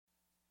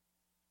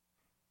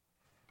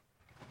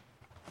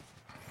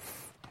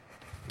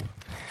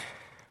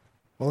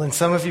Well, in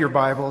some of your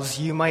Bibles,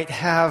 you might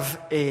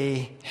have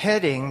a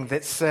heading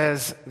that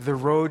says the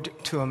road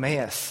to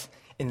Emmaus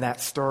in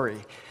that story.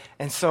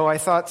 And so I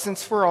thought,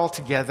 since we're all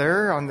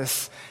together on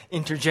this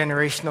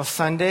intergenerational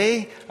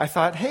Sunday, I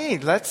thought, hey,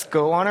 let's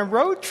go on a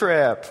road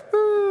trip.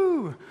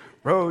 Woo!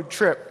 Road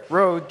trip,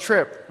 road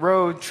trip,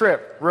 road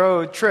trip,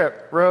 road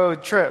trip,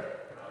 road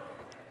trip.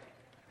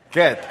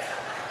 Good.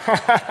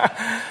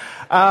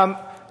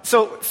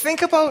 So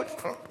think about,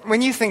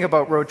 when you think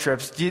about road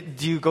trips, do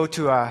you go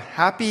to a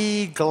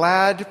happy,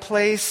 glad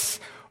place,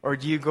 or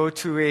do you go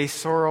to a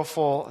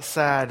sorrowful,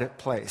 sad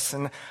place?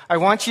 And I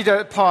want you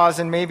to pause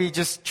and maybe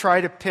just try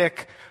to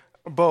pick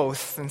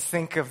both and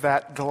think of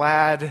that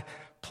glad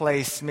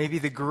place, maybe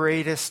the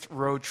greatest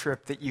road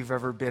trip that you've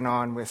ever been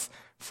on with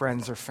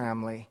friends or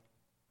family.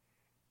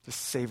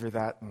 Just savor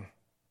that,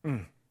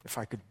 and if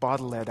I could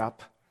bottle that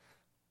up,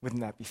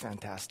 wouldn't that be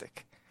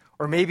fantastic?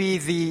 Or maybe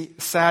the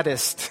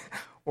saddest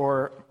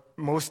or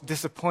most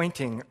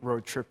disappointing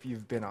road trip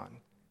you've been on.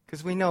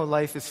 Because we know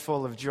life is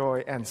full of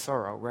joy and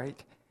sorrow, right?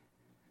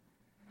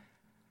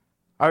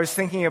 I was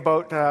thinking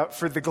about,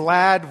 for the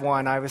glad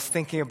one, I was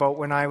thinking about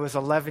when I was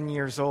 11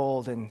 years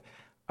old, and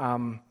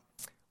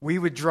we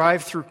would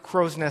drive through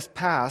Crow's Nest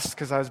Pass,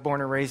 because I was born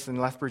and raised in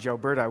Lethbridge,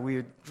 Alberta. We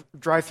would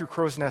drive through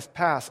Crow's Nest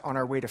Pass on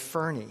our way to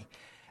Fernie.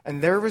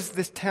 And there was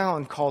this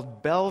town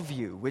called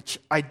Bellevue, which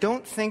I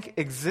don't think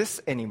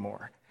exists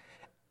anymore.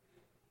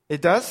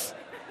 It does?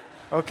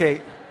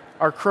 Okay,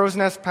 our Crow's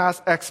Nest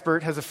Pass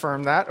expert has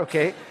affirmed that.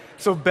 Okay,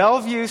 so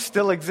Bellevue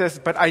still exists,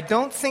 but I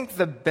don't think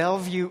the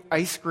Bellevue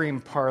ice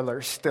cream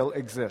parlor still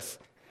exists.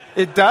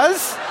 It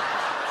does?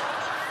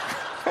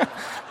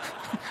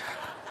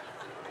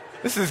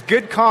 This is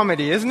good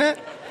comedy, isn't it?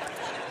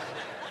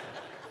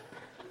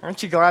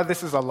 Aren't you glad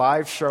this is a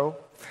live show?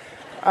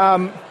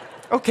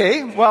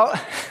 Okay, well,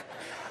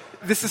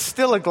 this is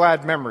still a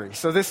glad memory,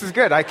 so this is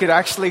good. I could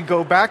actually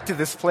go back to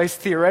this place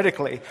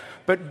theoretically.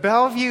 But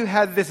Bellevue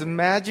had this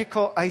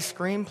magical ice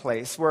cream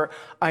place where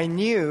I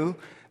knew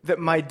that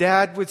my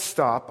dad would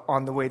stop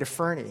on the way to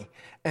Fernie.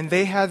 And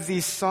they had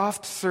these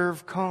soft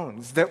serve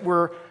cones that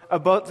were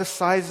about the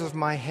size of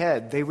my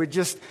head. They would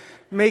just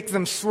make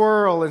them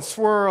swirl and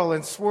swirl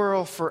and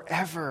swirl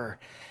forever.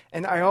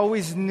 And I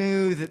always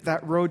knew that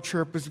that road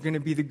trip was going to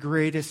be the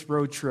greatest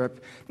road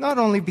trip, not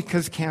only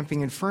because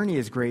camping in Fernie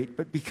is great,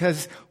 but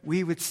because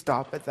we would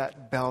stop at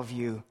that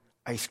Bellevue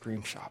ice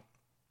cream shop.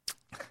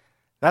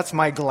 That's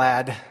my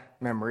glad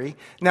memory.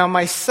 Now,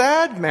 my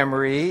sad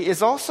memory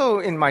is also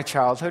in my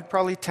childhood,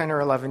 probably 10 or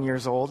 11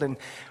 years old, and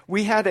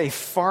we had a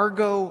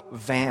Fargo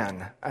van,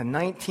 a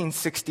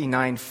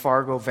 1969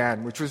 Fargo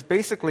van, which was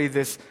basically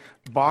this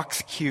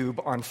box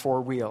cube on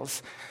four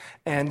wheels.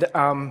 And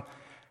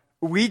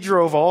we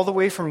drove all the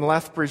way from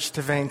Lethbridge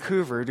to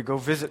Vancouver to go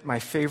visit my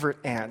favorite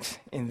aunt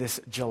in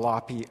this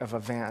jalopy of a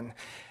van.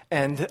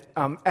 And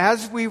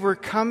as we were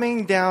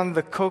coming down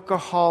the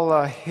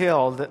Coquihalla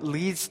Hill that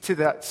leads to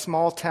that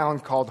small town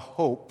called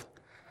Hope,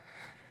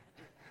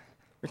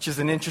 which is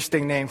an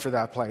interesting name for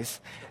that place,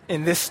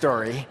 in this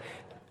story,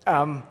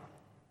 the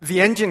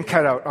engine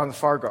cut out on the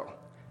Fargo.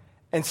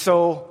 And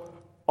so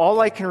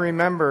all I can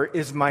remember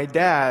is my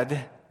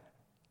dad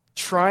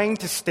trying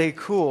to stay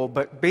cool,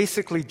 but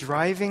basically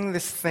driving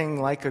this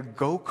thing like a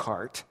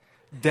go-kart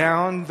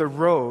down the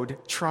road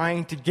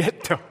trying to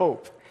get to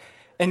Hope.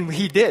 And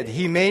he did.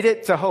 He made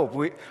it to Hope.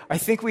 I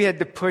think we had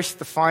to push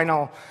the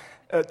final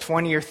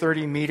 20 or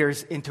 30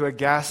 meters into a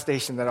gas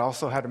station that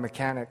also had a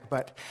mechanic.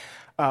 But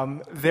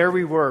there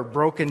we were,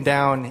 broken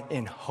down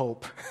in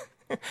Hope.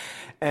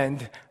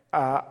 And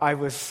I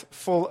was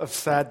full of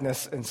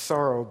sadness and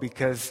sorrow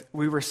because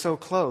we were so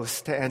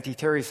close to Auntie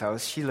Terry's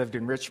house. She lived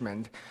in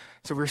Richmond.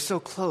 So we were so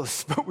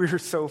close, but we were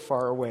so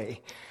far away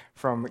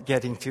from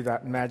getting to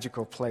that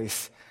magical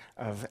place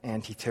of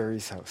Auntie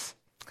Terry's house.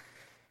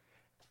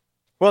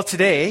 Well,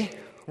 today,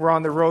 we're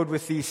on the road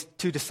with these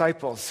two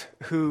disciples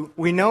who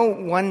we know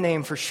one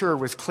name for sure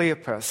was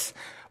Cleopas,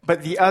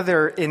 but the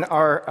other in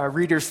our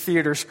Reader's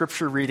Theater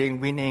scripture reading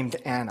we named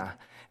Anna.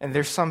 And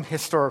there's some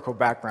historical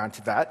background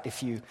to that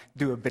if you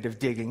do a bit of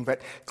digging.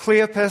 But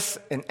Cleopas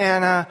and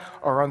Anna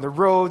are on the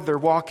road. They're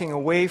walking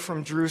away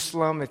from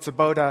Jerusalem. It's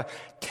about a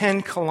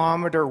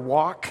 10-kilometer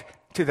walk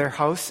to their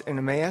house in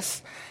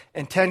Emmaus.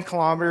 And 10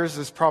 kilometers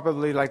is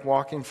probably like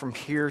walking from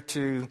here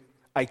to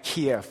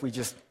IKEA if we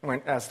just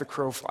went as the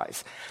crow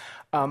flies.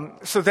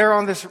 So they're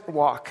on this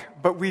walk,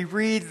 but we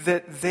read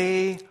that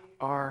they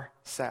are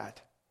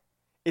sad.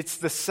 It's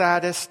the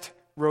saddest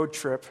road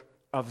trip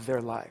of their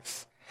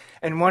lives.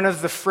 And one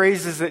of the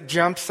phrases that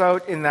jumps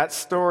out in that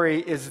story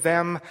is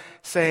them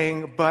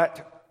saying,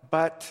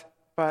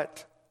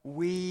 but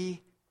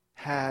we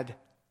had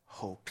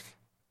hoped.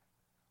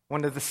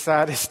 One of the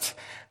saddest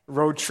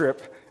road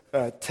trip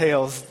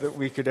tales that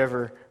we could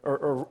ever,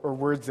 or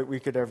words that we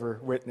could ever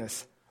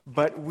witness.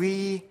 But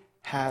we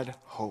had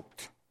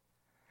hoped.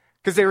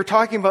 Because they were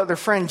talking about their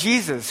friend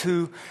Jesus,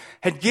 who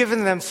had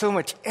given them so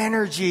much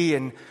energy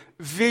and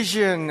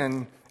vision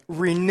and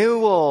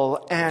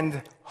renewal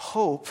and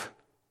hope.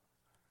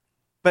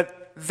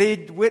 But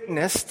they'd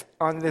witnessed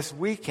on this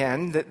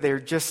weekend that they're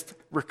just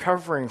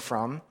recovering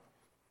from,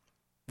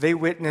 they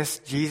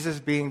witnessed Jesus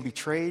being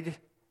betrayed,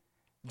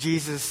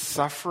 Jesus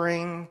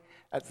suffering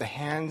at the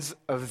hands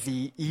of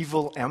the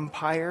evil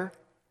empire,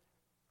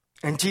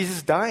 and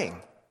Jesus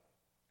dying.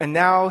 And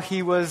now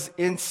he was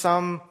in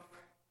some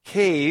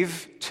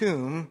cave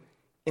tomb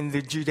in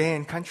the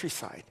Judean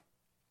countryside.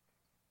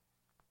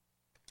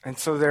 And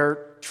so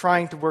they're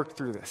trying to work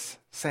through this,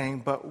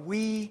 saying, but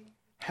we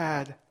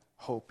had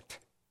hoped.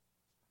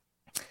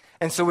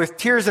 And so with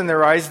tears in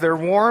their eyes, they're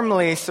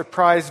warmly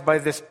surprised by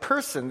this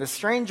person, this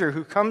stranger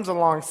who comes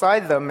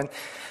alongside them and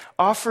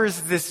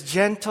offers this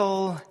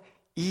gentle,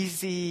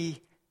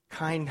 easy,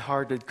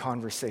 kind-hearted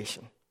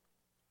conversation.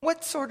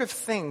 What sort of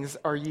things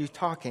are you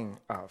talking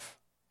of?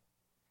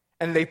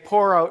 And they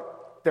pour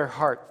out their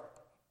heart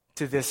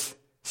to this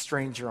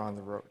stranger on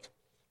the road.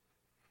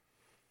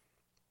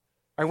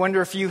 I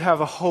wonder if you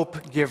have a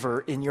hope giver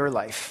in your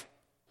life.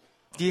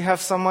 Do you have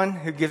someone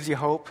who gives you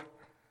hope?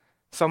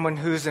 Someone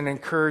who's an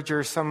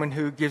encourager, someone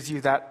who gives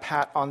you that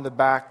pat on the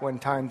back when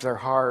times are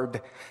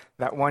hard,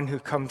 that one who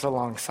comes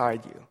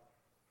alongside you.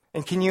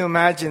 And can you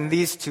imagine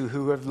these two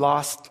who have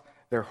lost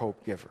their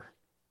hope giver?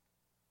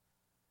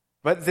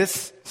 But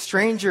this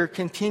stranger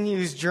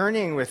continues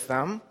journeying with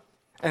them,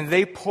 and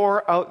they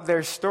pour out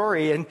their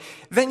story. And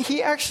then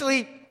he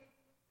actually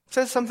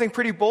says something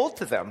pretty bold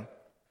to them.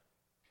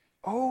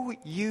 Oh,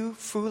 you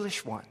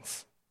foolish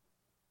ones.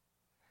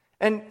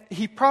 And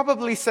he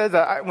probably said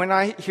that, when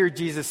I hear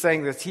Jesus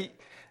saying this,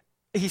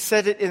 he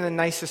said it in the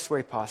nicest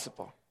way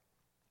possible.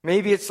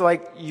 Maybe it's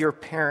like your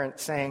parent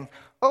saying,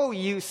 oh,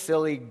 you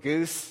silly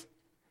goose.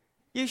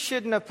 You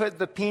shouldn't have put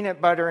the peanut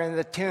butter in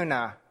the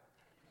tuna.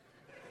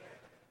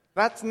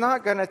 That's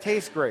not going to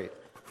taste great.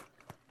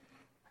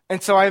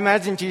 And so I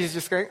imagine Jesus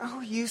just going, oh,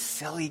 you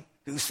silly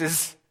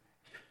gooses.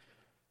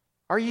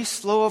 Are you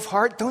slow of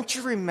heart? Don't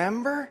you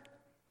remember?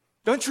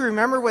 Don't you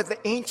remember what the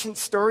ancient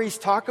stories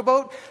talk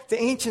about? The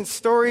ancient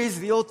stories,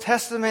 the Old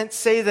Testament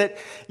say that,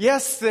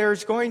 yes,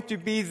 there's going to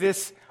be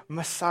this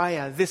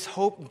Messiah, this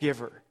hope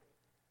giver.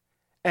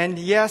 And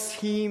yes,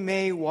 he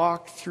may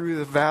walk through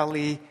the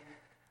valley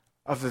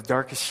of the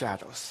darkest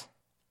shadows,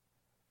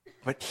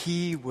 but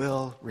he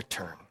will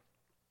return.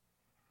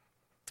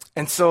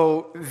 And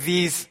so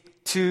these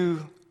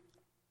two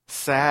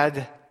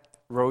sad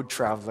road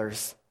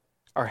travelers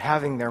are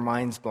having their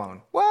minds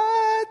blown.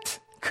 What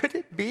could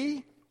it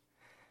be?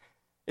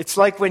 It's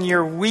like when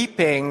you're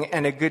weeping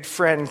and a good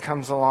friend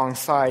comes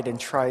alongside and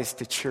tries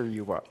to cheer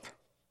you up.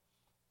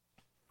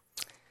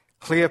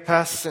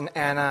 Cleopas and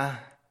Anna,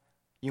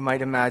 you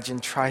might imagine,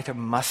 try to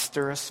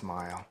muster a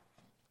smile.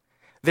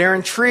 They're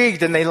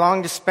intrigued and they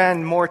long to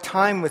spend more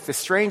time with the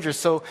stranger,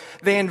 so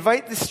they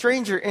invite the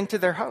stranger into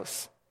their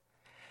house.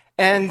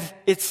 And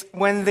it's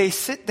when they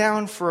sit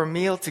down for a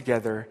meal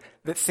together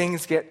that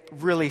things get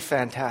really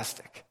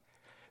fantastic.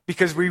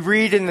 Because we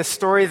read in the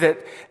story that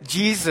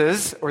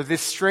Jesus, or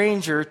this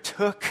stranger,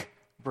 took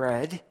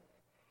bread,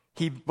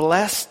 he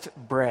blessed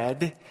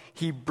bread,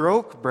 he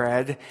broke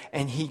bread,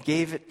 and he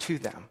gave it to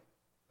them.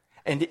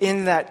 And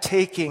in that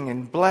taking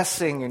and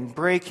blessing and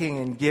breaking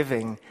and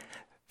giving,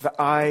 the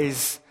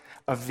eyes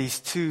of these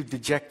two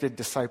dejected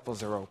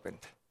disciples are opened.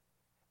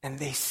 And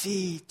they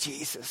see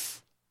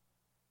Jesus.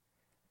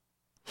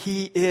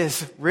 He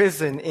is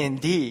risen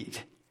indeed.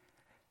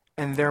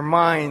 And their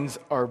minds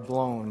are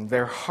blown.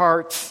 Their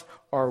hearts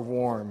are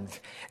warmed.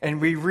 And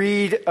we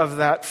read of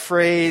that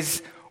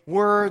phrase,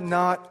 were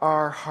not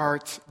our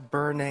hearts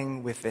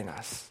burning within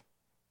us?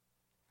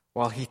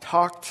 While he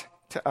talked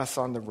to us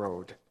on the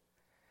road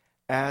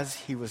as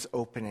he was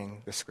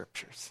opening the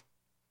scriptures.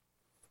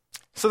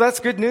 So that's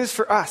good news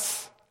for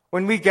us.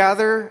 When we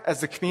gather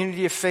as a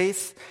community of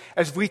faith,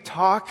 as we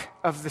talk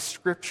of the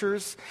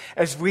scriptures,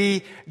 as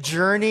we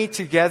journey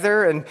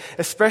together, and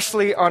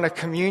especially on a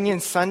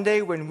communion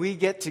Sunday when we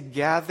get to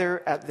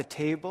gather at the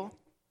table,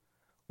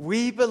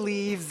 we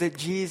believe that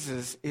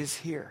Jesus is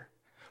here.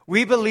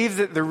 We believe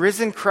that the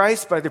risen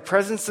Christ, by the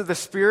presence of the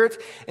Spirit,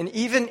 and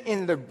even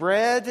in the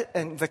bread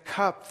and the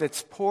cup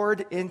that's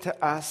poured into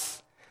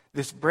us,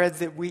 this bread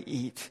that we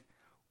eat,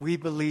 we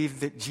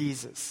believe that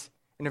Jesus,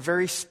 in a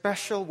very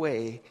special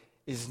way,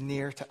 is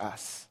near to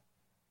us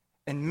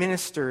and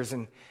ministers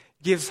and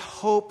gives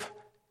hope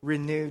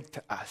renewed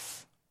to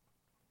us.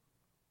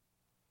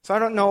 So I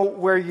don't know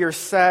where your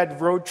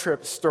sad road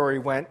trip story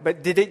went,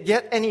 but did it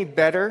get any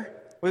better?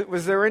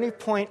 Was there any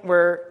point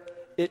where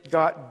it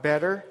got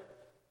better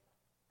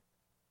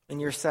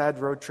in your sad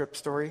road trip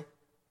story?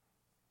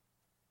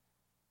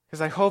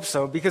 Because I hope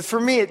so, because for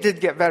me it did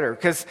get better,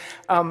 because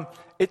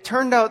it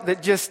turned out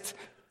that just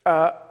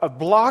a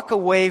block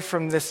away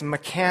from this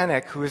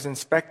mechanic who was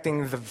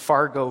inspecting the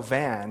Fargo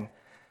van,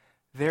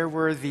 there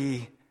were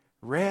the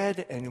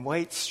red and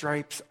white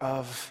stripes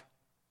of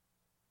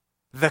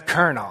the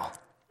Colonel.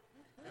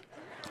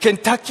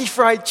 Kentucky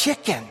Fried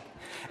Chicken.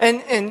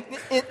 And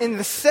in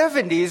the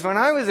 70s, when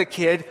I was a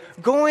kid,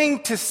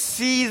 going to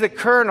see the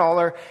Colonel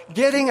or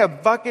getting a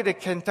bucket of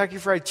Kentucky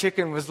Fried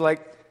Chicken was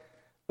like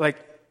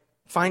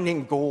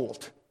finding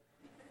gold.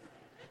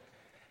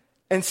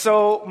 And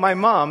so my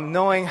mom,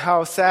 knowing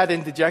how sad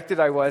and dejected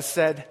I was,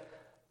 said,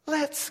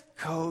 "Let's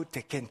go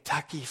to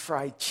Kentucky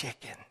Fried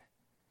Chicken."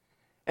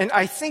 And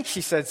I think she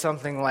said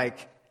something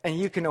like, "And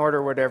you can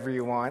order whatever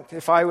you want."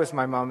 If I was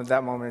my mom at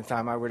that moment in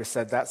time, I would have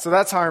said that. So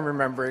that's how I'm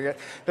remembering it.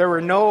 There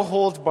were no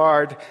holds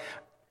barred.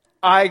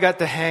 I got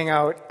to hang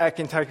out at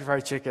Kentucky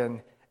Fried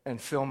Chicken and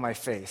film my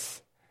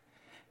face.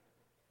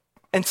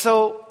 And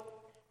so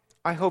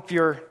I hope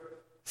your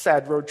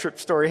sad road trip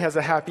story has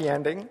a happy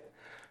ending.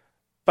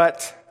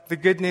 But the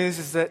good news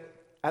is that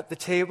at the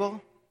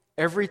table,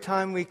 every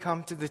time we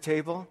come to the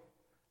table,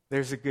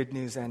 there's a good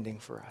news ending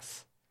for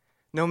us.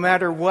 No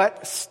matter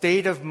what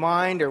state of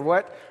mind or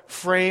what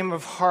frame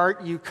of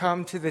heart you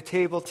come to the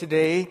table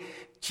today,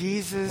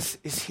 Jesus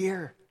is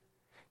here.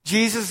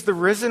 Jesus, the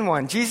risen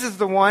one. Jesus,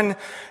 the one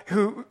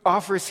who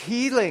offers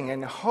healing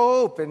and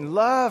hope and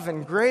love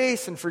and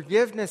grace and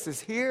forgiveness,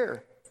 is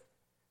here.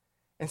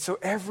 And so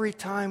every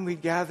time we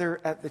gather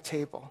at the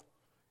table,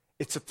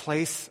 it's a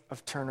place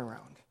of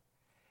turnaround.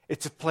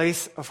 It's a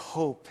place of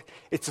hope.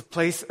 It's a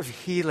place of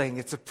healing.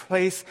 It's a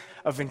place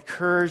of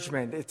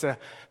encouragement. It's a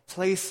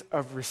place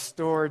of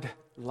restored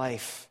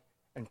life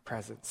and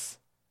presence,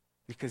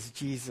 because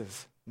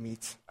Jesus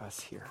meets us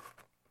here.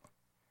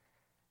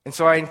 And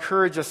so I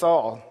encourage us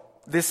all,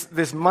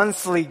 this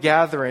monthly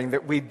gathering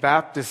that we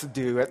Baptists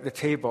do at the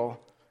table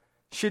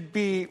should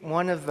be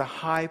one of the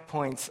high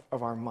points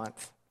of our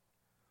month,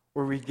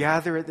 where we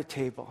gather at the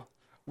table,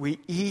 we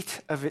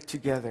eat of it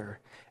together,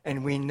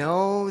 and we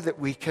know that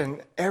we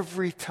can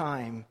every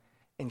time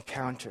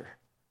encounter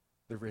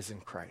the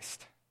risen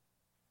Christ.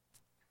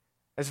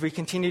 As we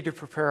continue to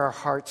prepare our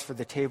hearts for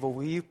the table,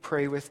 will you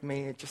pray with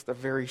me just a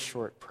very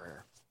short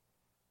prayer?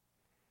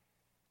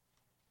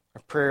 A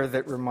prayer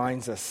that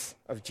reminds us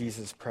of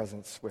Jesus'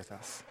 presence with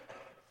us.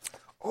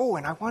 Oh,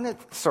 and I'm going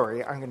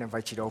to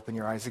invite you to open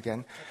your eyes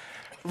again.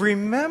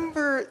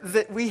 Remember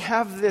that we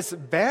have this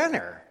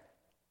banner.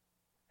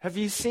 Have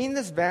you seen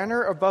this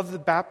banner above the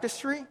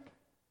baptistry?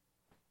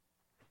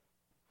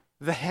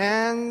 The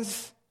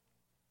hands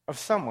of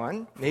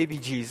someone, maybe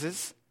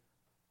Jesus,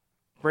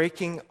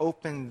 breaking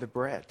open the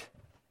bread.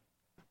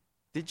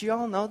 Did you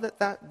all know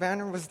that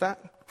banner was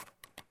that?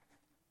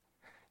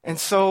 And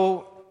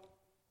so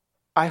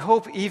I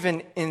hope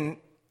even in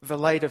the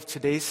light of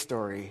today's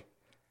story,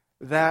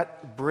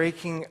 that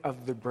breaking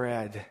of the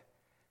bread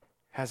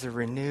has a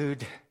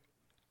renewed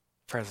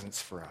presence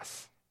for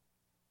us.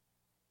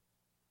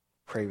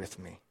 Pray with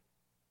me.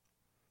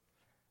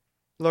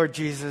 Lord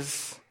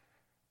Jesus,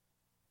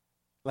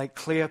 like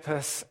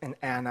Cleopas and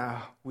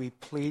Anna, we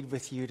plead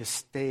with you to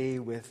stay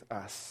with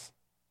us.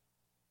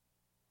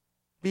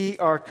 Be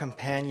our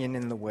companion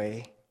in the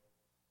way.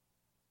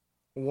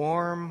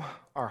 Warm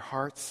our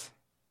hearts.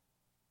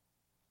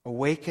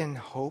 Awaken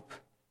hope,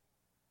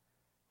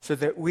 so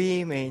that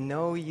we may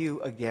know you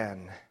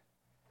again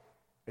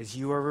as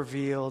you are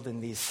revealed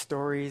in these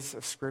stories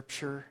of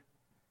Scripture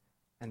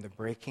and the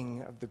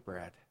breaking of the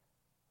bread.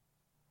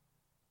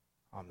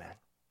 Amen.